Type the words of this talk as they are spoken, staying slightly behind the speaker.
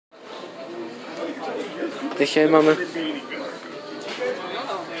This way, Mama.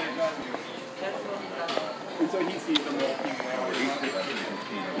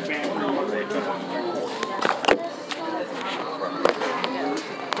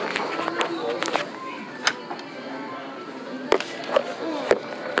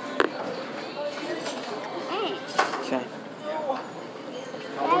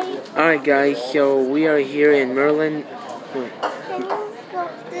 Alright guys, so we are here in Merlin.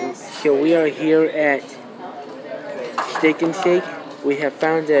 So we are here at Steak and Shake. We have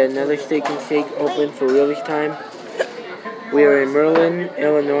found another Steak and Shake open for real this time. We are in Merlin,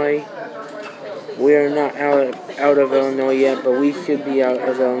 Illinois. We are not out of Illinois yet, but we should be out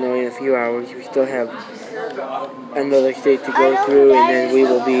of Illinois in a few hours. We still have another state to go through, and then we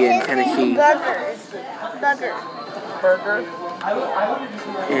will be in Tennessee. Burger.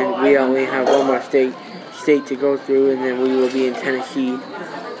 And we only have one more state to go through, and then we will be in Tennessee.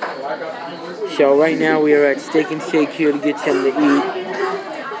 So right now we are at Steak and Shake here to get something to eat.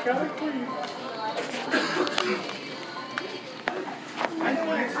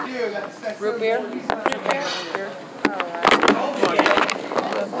 Root beer? Root beer?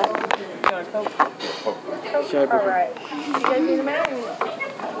 Alright. You guys need a minute?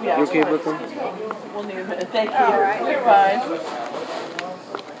 You okay, Brooklyn? We'll need a minute. Thank you. You're fine.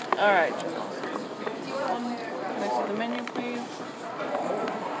 Alright. Can I see the menu, please?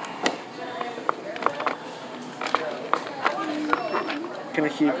 Can I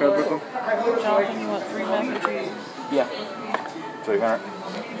see your card, Brooklyn? Jonathan, you want 3 mac and cheese? Yeah. 300.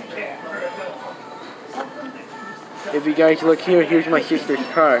 If you guys look here, here's my sister's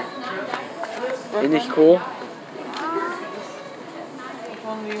car. Isn't this cool? Which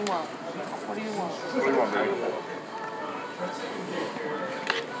one do you want? What do you want? What do you want, baby?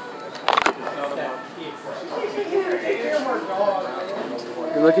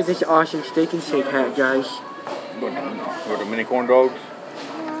 And look at this awesome Steak and Shake hat, guys. What the mini corn dogs?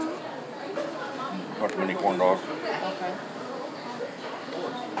 What the mini corn dogs? Okay.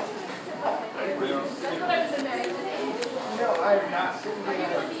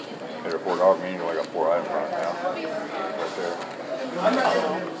 There's a $4 menu, I got 4 items right now. Right there. I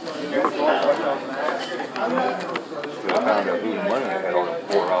found out losing money, they had all the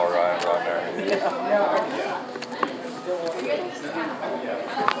 $4 items right there.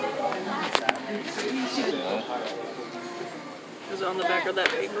 Is it on the back of that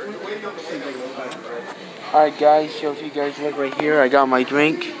paper? Alright guys, so if you guys look right here, I got my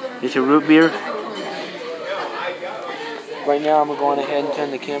drink. It's a root beer. Right now I'm going ahead and turn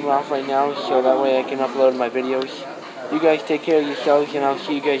the camera off right now so that way I can upload my videos. You guys take care of yourselves and I'll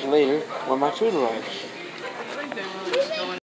see you guys later when my food arrives.